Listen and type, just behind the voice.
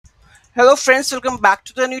Hello friends, welcome back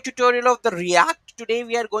to the new tutorial of the React. Today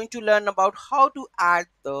we are going to learn about how to add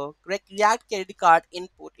the correct React credit card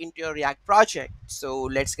input into your React project. So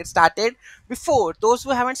let's get started. Before those who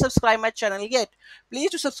haven't subscribed my channel yet, please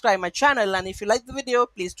do subscribe my channel, and if you like the video,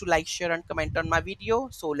 please do like, share and comment on my video.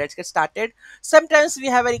 So let's get started. Sometimes we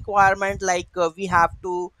have a requirement like we have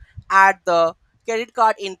to add the credit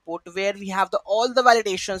card input where we have the all the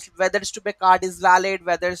validations, whether it's to be card is valid,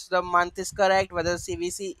 whether it's the month is correct, whether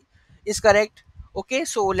CVC is correct. Okay,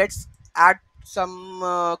 so let's add some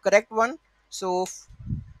correct one. So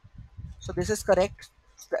so this is correct.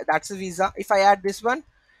 That's a visa. If I add this one,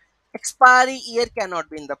 expiry year cannot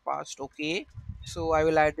be in the past. Okay, so I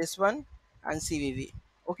will add this one and CVV.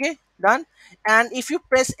 Okay, done. And if you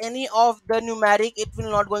press any of the numeric, it will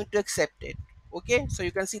not going to accept it. Okay, so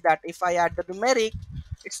you can see that if I add the numeric,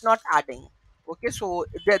 it's not adding. Okay, so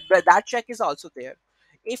that check is also there.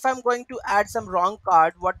 If I'm going to add some wrong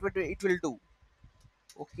card, what would it will do?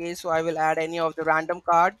 Okay, so I will add any of the random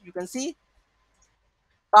card. You can see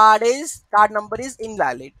card number is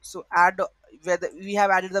invalid. So add whether we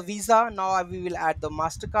have added the Visa. Now we will add the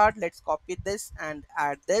Mastercard. Let's copy this and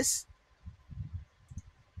add this.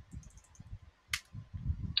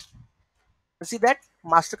 You see that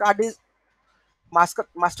Mastercard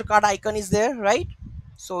icon is there, right?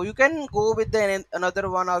 So you can go with the another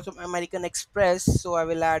one also, American Express. So I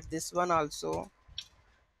will add this one also.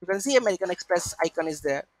 You can see American Express icon is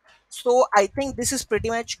there. So I think this is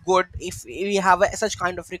pretty much good if we have such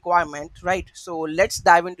kind of requirement, right? So let's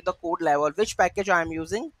dive into the code level, which package I am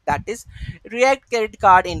using, that is React credit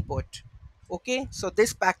card input. Okay, so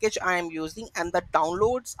this package I am using and the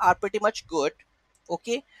downloads are pretty much good.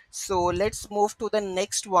 Okay, so let's move to the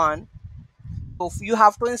next one. So you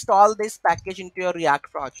have to install this package into your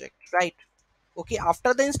React project, right? Okay,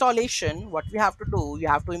 after the installation, what we have to do, you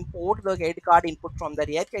have to import the credit card input from the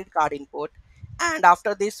React credit card input, and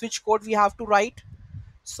after this, which code we have to write?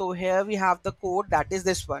 So here we have the code, that is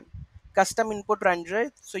this one, custom input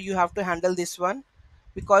renderer. So you have to handle this one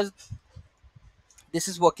because this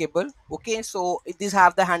is workable. Okay, so these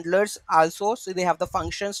have the handlers also, so they have the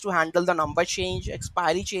functions to handle the number change,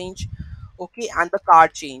 expiry change, okay, and the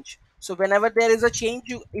card change. So whenever there is a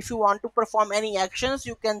change, if you want to perform any actions,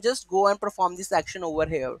 you can just go and perform this action over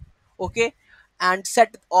here. Okay, and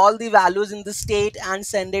set all the values in the state and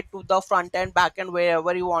send it to the front end, back end,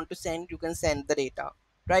 wherever you want to send, you can send the data,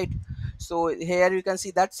 right? So here you can see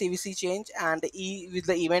that CVC change and e with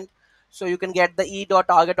the event. So you can get the e dot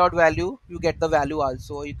target dot value, you get the value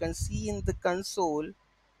also, you can see in the console.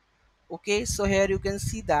 Okay, so here you can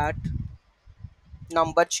see that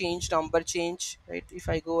number change, right? If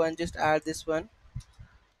I go and just add this one,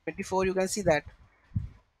 24, you can see that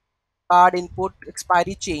card input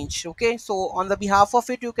expiry change. Okay, so on the behalf of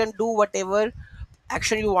it, you can do whatever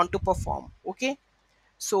action you want to perform. Okay,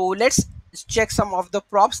 so let's check some of the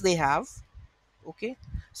props they have. Okay,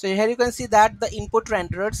 so here you can see that the input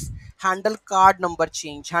renderers handle card number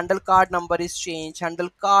change, handle card number is change, handle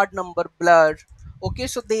card number blur. Okay,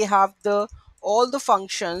 so they have the all the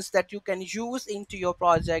functions that you can use into your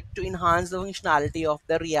project to enhance the functionality of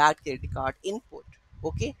the React credit card input.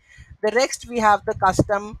 Okay, the next we have the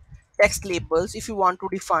custom text labels if you want to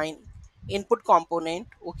define input component.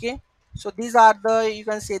 Okay, so these are the, you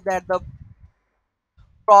can say that the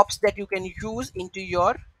props that you can use into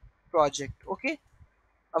your project. Okay,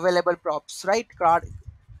 available props, right? Card,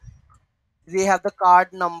 they have the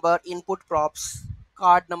card number input props,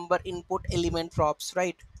 card number input element props,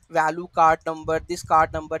 right? Value card number, this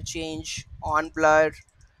card number change, on blur,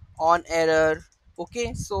 on error.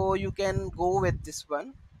 Okay, so you can go with this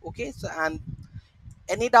one. Okay, so and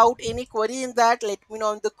any doubt, any query in that, let me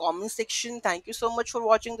know in the comment section. Thank you so much for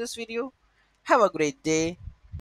watching this video. Have a great day.